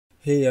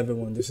Hey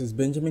everyone, this is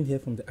Benjamin here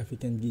from the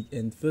African Geek,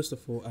 and first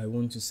of all, I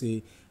want to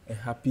say a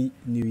happy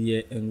new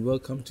year and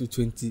welcome to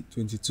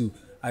 2022.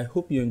 I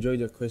hope you enjoyed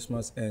your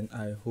Christmas and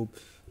I hope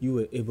you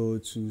were able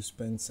to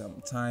spend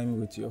some time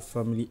with your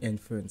family and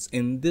friends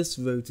in this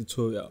very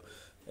tutorial.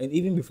 And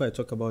even before I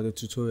talk about the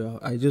tutorial,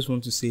 I just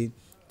want to say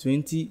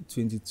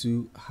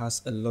 2022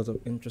 has a lot of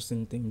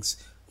interesting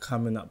things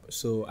coming up,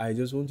 so I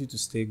just want you to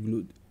stay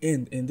glued.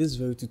 And in this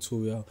very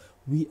tutorial,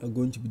 we are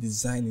going to be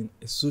designing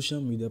a social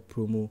media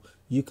promo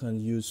you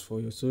can use for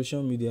your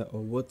social media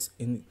or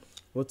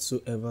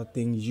whatsoever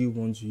thing you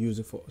want to use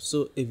it for.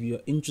 So if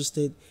you're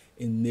interested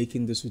in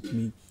making this with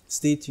me,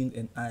 stay tuned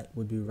and I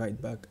will be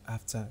right back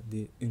after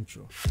the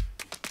intro.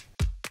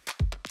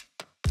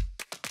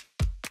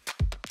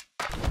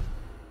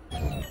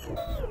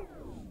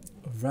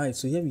 Right,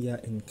 so here we are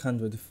in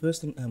Canva. The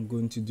first thing I'm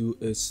going to do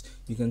is,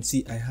 you can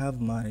see I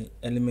have my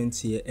elements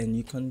here, and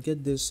you can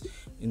get this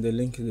in the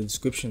link in the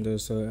description.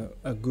 There's a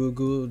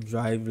Google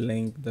Drive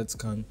link that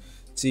can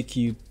take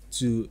you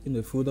to in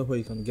the folder where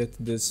you can get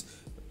this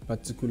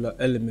particular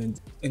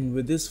element, and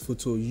with this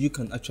photo you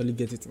can actually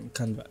get it in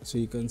Canva. So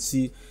you can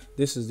see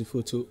this is the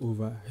photo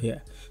over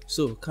here.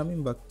 So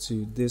coming back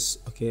to this,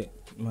 okay,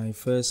 my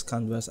first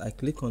canvas, I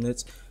click on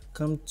it,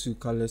 come to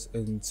colors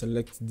and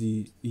select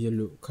the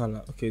yellow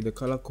color. Okay, the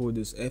color code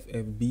is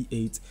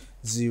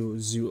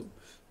FFB800.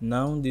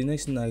 Now the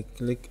next thing I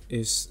click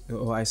is,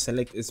 or I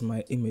select, is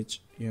my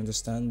image, you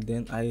understand.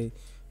 Then I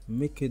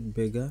make it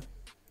bigger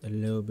a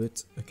little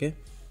bit. Okay,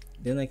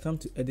 then I come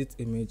to edit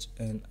image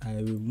and I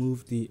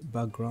remove the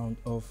background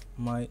of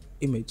my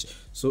image,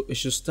 so it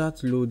should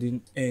start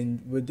loading.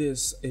 And with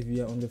this, if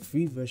you are on the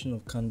free version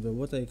of Canva,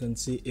 what I can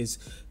say is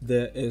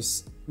there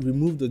is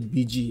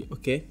remove.bg,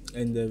 okay,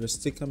 and there is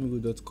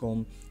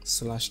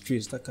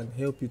stickermigo.com/trace that can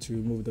help you to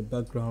remove the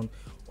background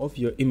of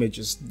your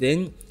images.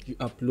 Then you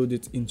upload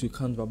it into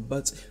Canva.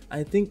 But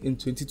I think in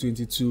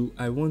 2022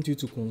 I want you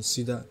to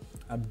consider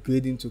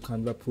upgrading to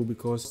Canva Pro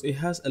because it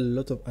has a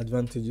lot of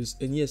advantages.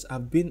 And yes,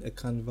 I've been a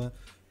Canva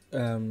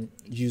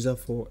user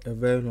for a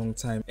very long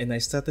time, and I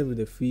started with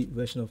the free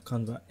version of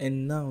Canva,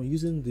 and now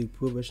using the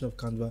pro version of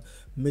Canva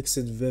makes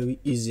it very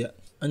easier.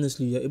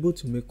 Honestly, you're able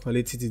to make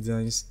quality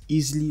designs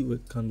easily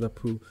with Canva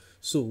Pro.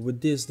 So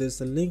with this,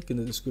 there's a link in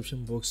the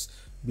description box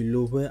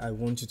below where I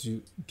want you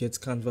to get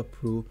Canva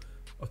Pro,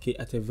 okay,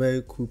 at a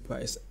very cool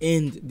price.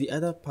 And the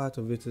other part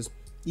of it is,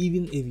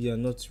 even if you are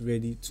not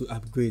ready to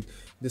upgrade,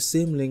 the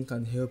same link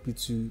can help you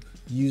to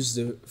use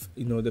the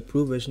the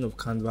pro version of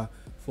Canva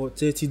for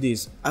 30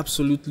 days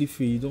absolutely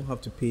free. You don't have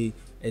to pay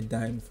a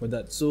dime for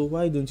that. So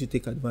why don't you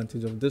take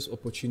advantage of this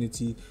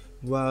opportunity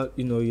while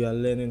you are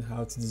learning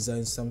how to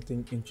design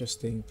something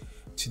interesting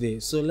today?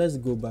 So let's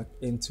go back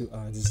into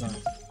our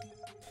design.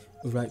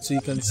 Right, so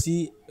you can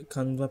see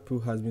Canva Pro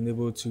has been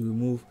able to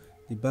remove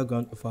the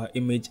background of our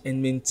image and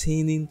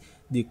maintaining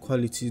the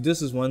quality.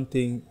 This is one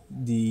thing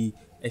the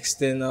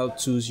external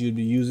tools you'll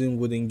be using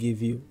wouldn't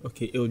give you.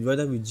 Okay, it would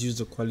rather reduce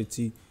the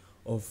quality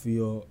of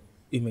your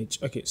image.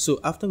 Okay, so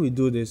after we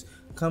do this,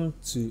 come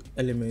to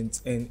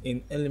elements, and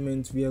in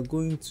elements we are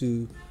going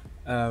to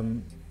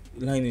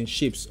line and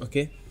shapes.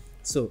 Okay,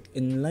 so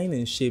in line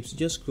and shapes,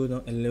 just scroll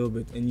down a little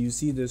bit and you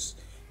see this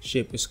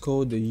shape. It's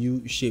called the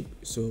U shape,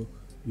 so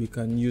we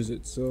can use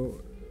it. So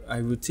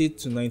I rotate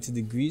to 90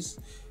 degrees,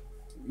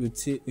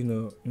 rotate,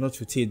 not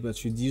rotate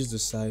but reduce the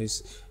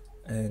size,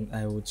 and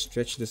I would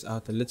stretch this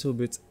out a little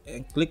bit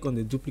and click on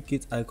the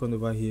duplicate icon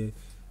over here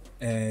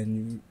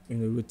and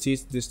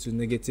rotate this to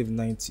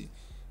 -90.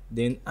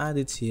 Then add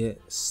it here,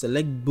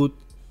 select both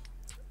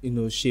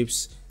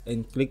shapes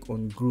and click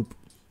on group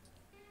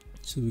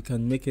so we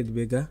can make it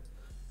bigger,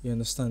 you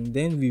understand.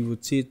 Then we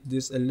rotate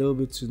this a little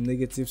bit to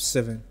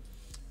 -7.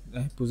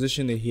 I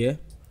position it here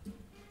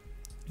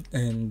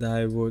and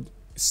I would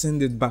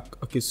send it back.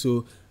 Okay,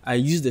 so I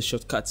use the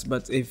shortcuts,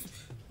 but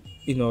if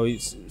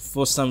it's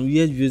for some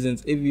weird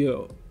reasons, if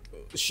your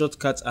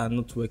shortcuts are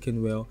not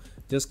working well,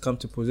 just come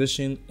to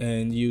position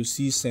and you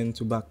see send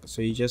to back,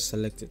 so you just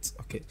select it.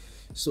 Okay,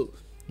 so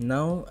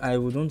now I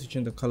would want to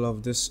change the color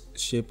of this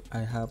shape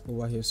I have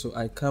over here, so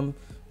I come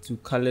to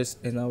colors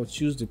and I would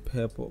choose the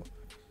purple.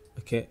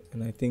 Okay,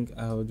 and I think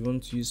I would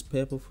want to use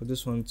purple for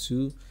this one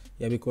too,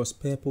 yeah, because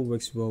purple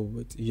works well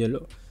with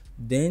yellow.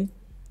 Then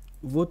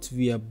what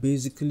we are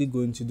basically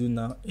going to do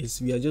now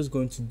is we are just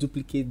going to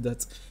duplicate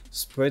that,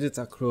 spread it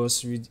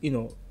across,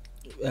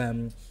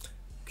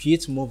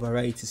 create more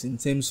varieties in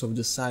terms of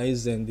the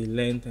size and the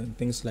length and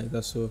things like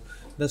that. So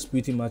that's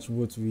pretty much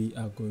what we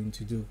are going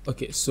to do.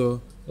 Okay,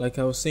 so like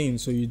I was saying,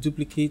 so you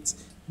duplicate,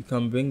 you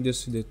can bring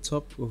this to the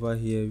top over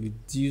here,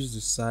 reduce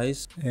the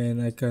size, and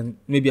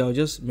I'll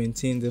just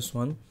maintain this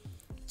one,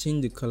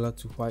 change the color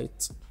to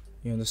white,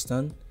 you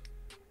understand,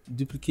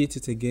 duplicate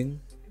it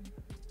again,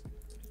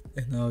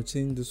 and I'll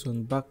change this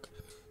one back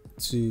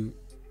to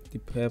the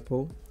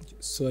purple.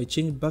 So I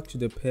change back to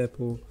the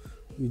purple,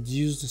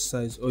 reduce the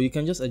size, or you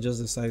can just adjust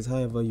the size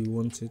however you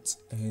want it,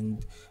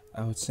 and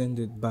I'll send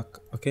it back.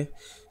 Okay,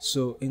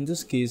 so in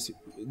this case,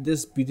 this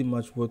is pretty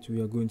much what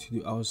we are going to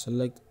do. I'll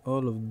select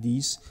all of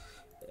these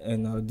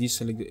and I'll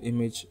deselect the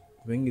image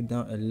bring it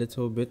down a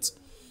little bit.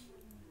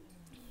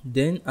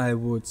 Then I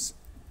would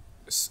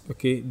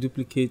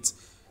duplicate,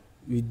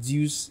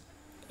 reduce,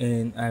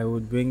 and I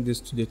would bring this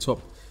to the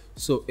top.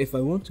 So if I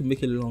want to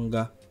make it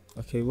longer,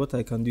 what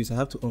I can do is I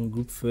have to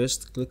ungroup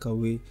first, click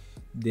away,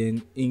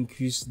 then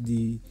increase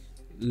the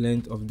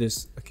length of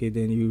this.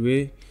 Then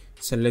you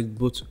select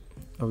both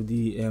of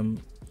the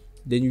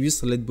then you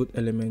select both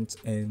elements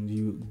and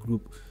you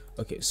group.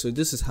 So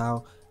this is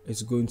how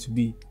it's going to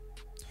be.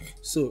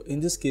 So in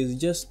this case,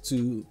 just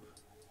to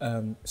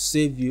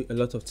save you a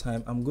lot of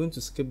time, I'm going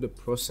to skip the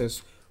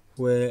process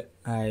where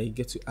I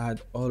get to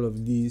add all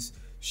of these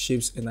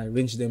shapes and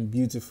arrange them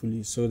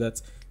beautifully so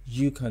that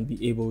you can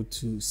be able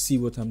to see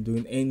what I'm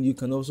doing, and you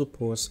can also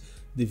pause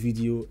the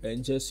video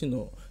and just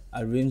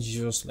arrange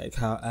yours like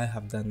how I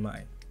have done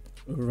mine.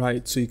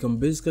 Right, so you can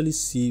basically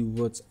see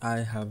what I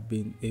have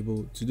been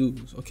able to do.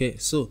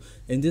 So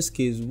in this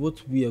case,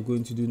 what we are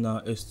going to do now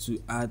is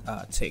to add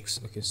our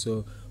text.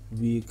 So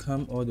we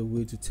come all the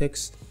way to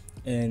text,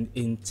 and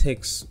in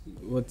text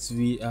what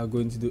we are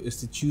going to do is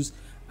to choose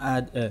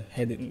add a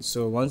heading.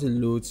 So once it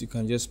loads, you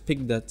can just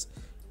pick that,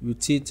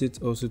 rotate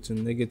it also to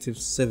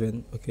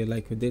 -7,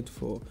 like we did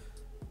for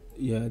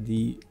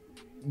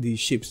the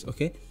shapes.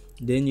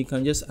 Then you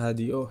can just add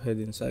your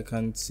heading. So I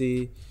can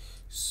say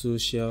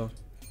social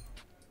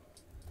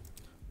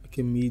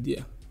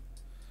media.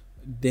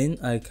 Then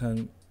I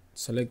can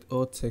select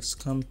all text,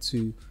 come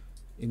to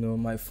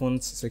my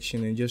font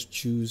section, and just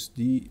choose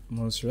the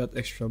Montserrat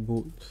extra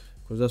bold,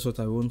 because that's what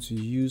I want to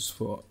use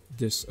for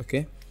this.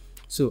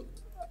 So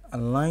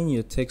align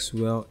your text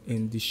well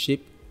in the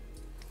shape.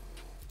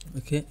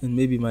 And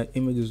maybe my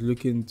image is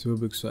looking too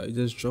big, so I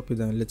just drop it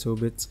down a little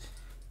bit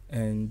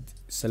and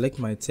select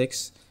my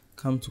text,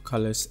 come to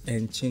colors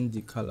and change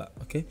the color.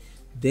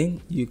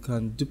 Then you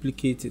can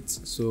duplicate it.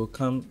 So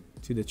come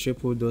to the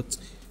triple dot,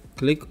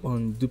 click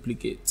on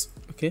duplicate.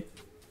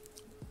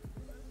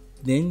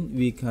 Then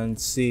we can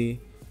say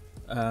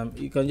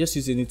you can just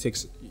use any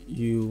text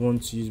you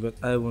want to use, but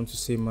I want to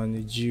say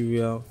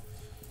managerial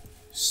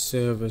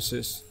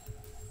services.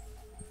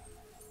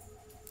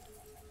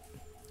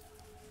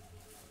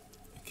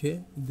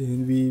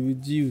 Then we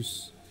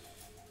reduce,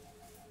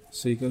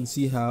 so you can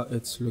see how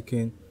it's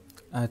looking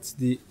at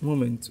the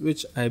moment,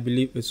 which I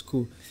believe is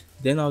cool.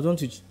 Then I want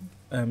to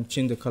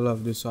change the color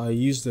of this, so I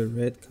use the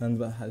red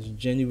Canva has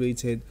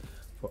generated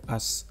for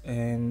us,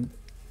 and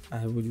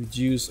I would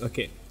reduce.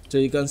 So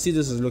you can see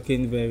this is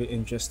looking very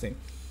interesting.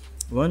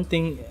 One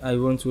thing I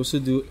want to also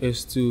do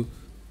is to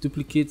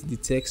duplicate the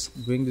text,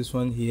 bring this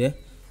one here,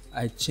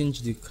 I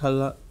change the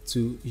color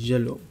to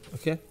yellow.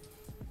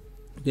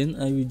 Then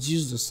I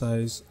reduce the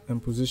size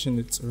and position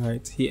it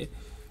right here.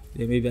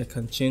 Then maybe I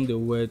can change the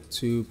word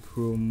to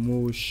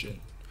promotion.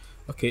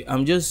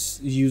 I'm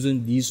just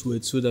using these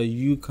words so that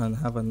you can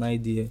have an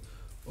idea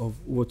of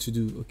what to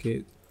do.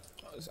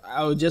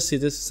 I would just say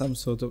this is some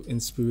sort of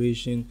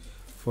inspiration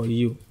for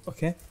you.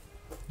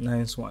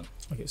 Nice one.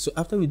 So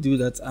after we do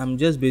that, I'm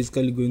just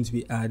basically going to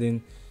be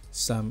adding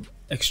some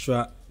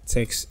extra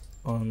text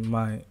on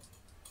my.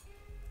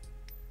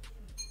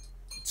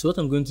 So what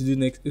I'm going to do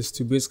next is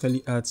to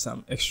basically add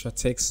some extra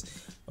text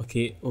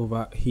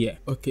over here.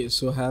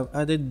 So I have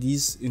added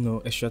these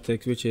extra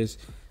text, which is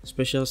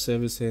special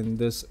service and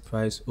this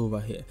price over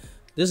here.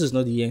 This is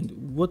not the end.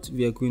 What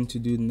we are going to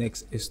do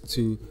next is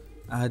to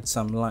add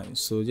some lines.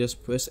 So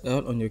just press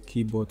L on your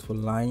keyboard for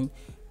line,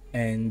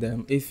 and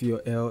if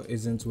your L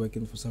isn't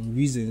working for some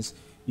reasons,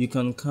 you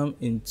can come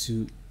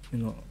into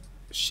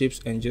shapes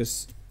and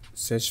just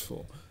search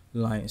for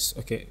lines.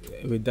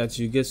 With that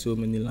you get so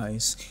many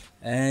lines,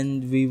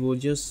 and we will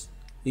just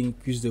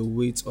increase the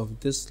weight of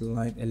this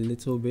line a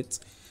little bit.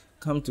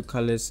 Come to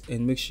colors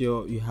and make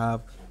sure you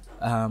have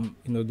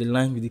the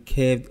line with the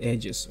curved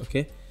edges.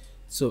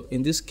 So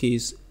in this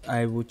case,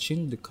 I will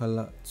change the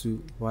color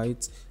to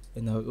white,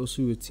 and I'll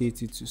also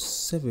rotate it to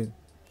 7,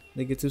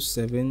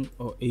 -7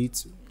 or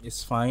 8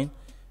 is fine.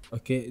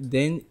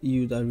 Then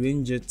you'd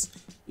arrange it,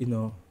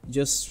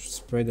 just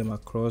spread them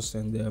across,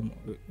 and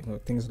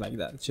things like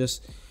that,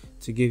 just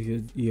to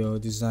give your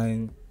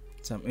design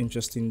some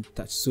interesting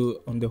touch.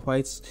 So on the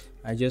whites,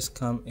 I just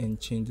come and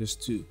change this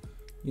to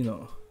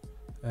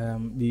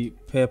the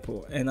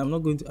purple, and I'm not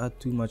going to add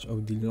too much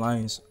of the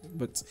lines,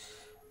 but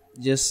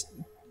just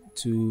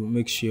to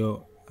make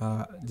sure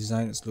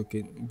design is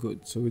looking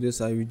good. So with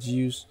this, I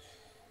reduce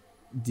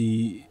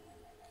the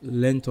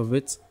length of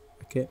it.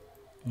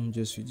 And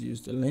just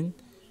reduce the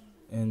length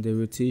and the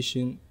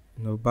rotation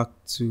back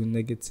to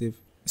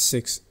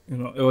 -6.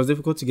 It was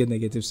difficult to get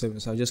 -7,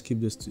 so I'll just keep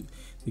this to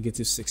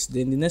 -6.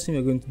 Then the next thing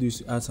we're going to do is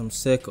to add some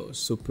circles.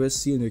 So press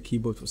C on your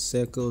keyboard for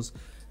circles.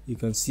 You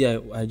can see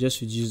I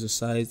just reduced the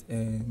size,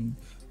 and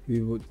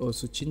we would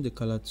also change the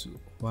color to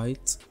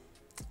white,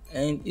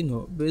 and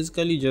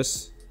basically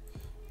just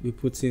be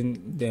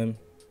putting them,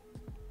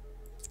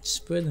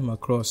 spread them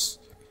across,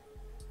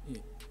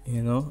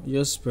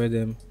 just spread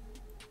them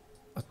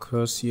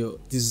across your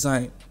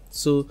design.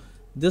 So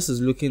this is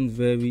looking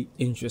very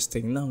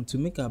interesting. Now, to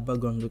make our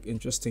background look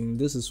interesting,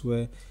 this is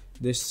where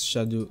this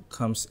shadow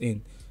comes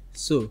in.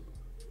 So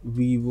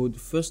we would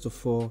first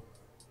of all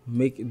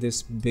make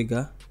this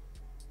bigger,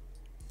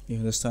 you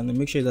understand, and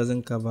make sure it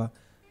doesn't cover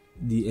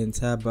the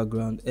entire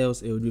background,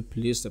 else it will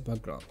replace the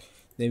background.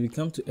 Then we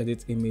come to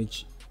edit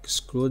image,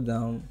 scroll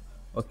down.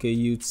 Okay,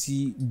 you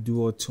see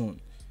dual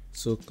tone,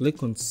 so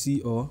click on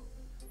see all.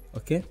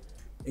 Okay,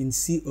 in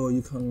see all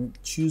you can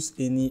choose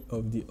any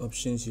of the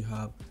options you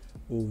have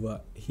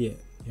over here,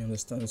 you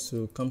understand.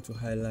 So come to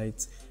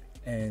highlight,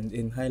 and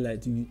in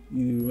highlight you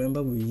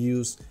remember we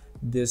use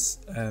this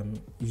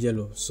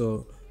yellow,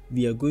 so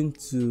we are going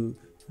to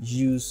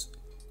use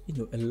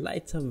a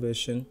lighter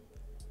version,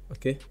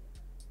 okay,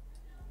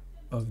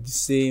 of the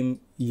same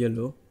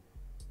yellow,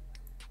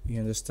 you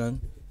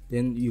understand.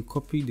 Then you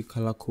copy the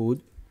color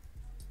code,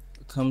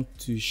 come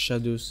to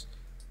shadows,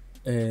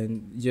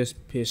 and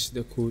just paste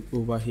the code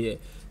over here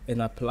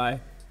and apply.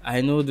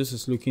 I know this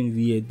is looking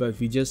weird, but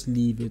if you just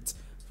leave it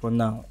for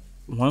now,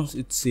 once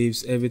it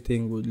saves,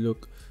 everything would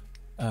look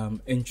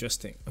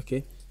interesting.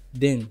 Okay,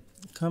 then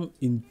come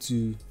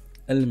into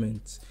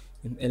elements.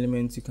 In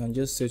elements you can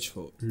just search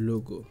for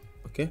logo.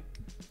 Okay,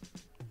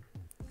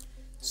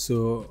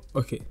 so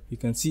okay, you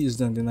can see it's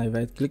done. Then I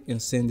right click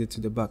and send it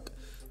to the back,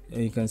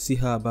 and you can see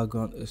how our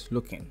background is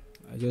looking.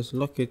 I just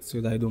lock it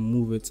so that I don't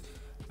move it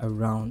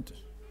around.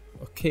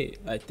 Okay,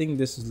 I think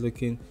this is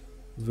looking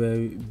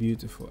very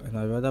beautiful, and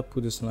I'd rather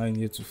put this line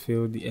here to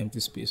fill the empty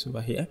space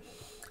over here.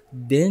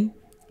 Then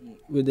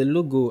with the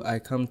logo I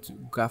come to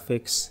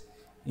graphics.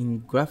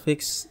 In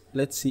graphics,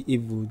 let's see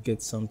if we would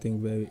get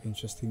something very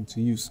interesting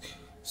to use.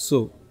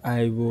 So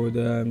I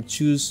would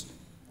choose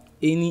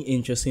any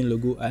interesting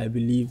logo I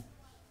believe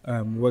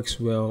works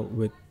well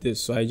with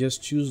this. So I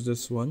just choose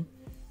this one,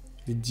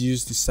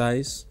 reduce the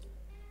size,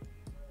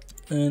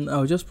 and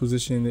I'll just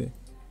position it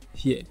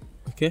here.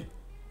 Okay,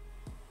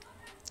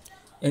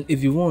 and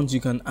if you want, you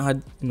can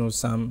add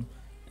some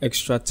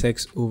extra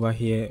text over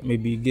here,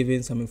 maybe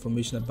giving some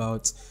information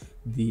about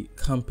the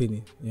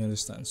company, you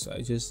understand. So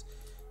I just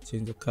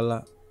change the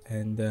color,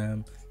 and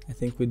I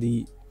think with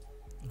the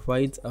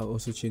white I'll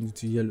also change it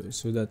to yellow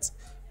so that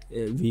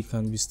we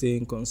can be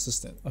staying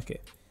consistent. Okay,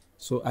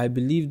 so I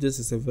believe this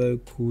is a very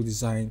cool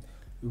design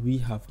we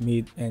have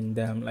made, and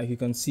like you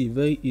can see,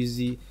 very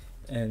easy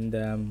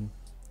and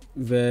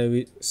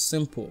very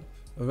simple.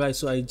 All right,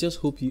 so I just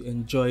hope you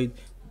enjoyed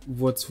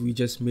what we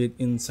just made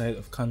inside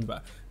of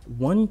Canva.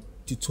 One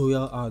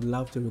tutorial I'd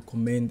love to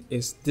recommend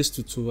is this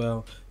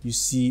tutorial you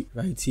see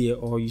right here,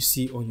 or you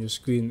see on your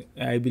screen.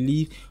 I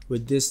believe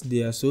with this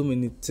there are so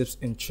many tips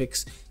and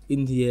tricks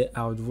in here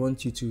I would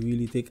want you to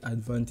really take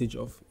advantage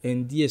of.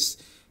 And yes,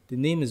 the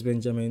name is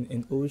Benjamin,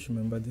 and always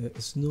remember there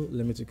is no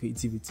limit to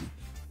creativity.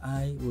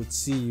 I would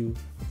see you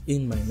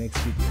in my next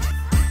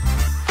video.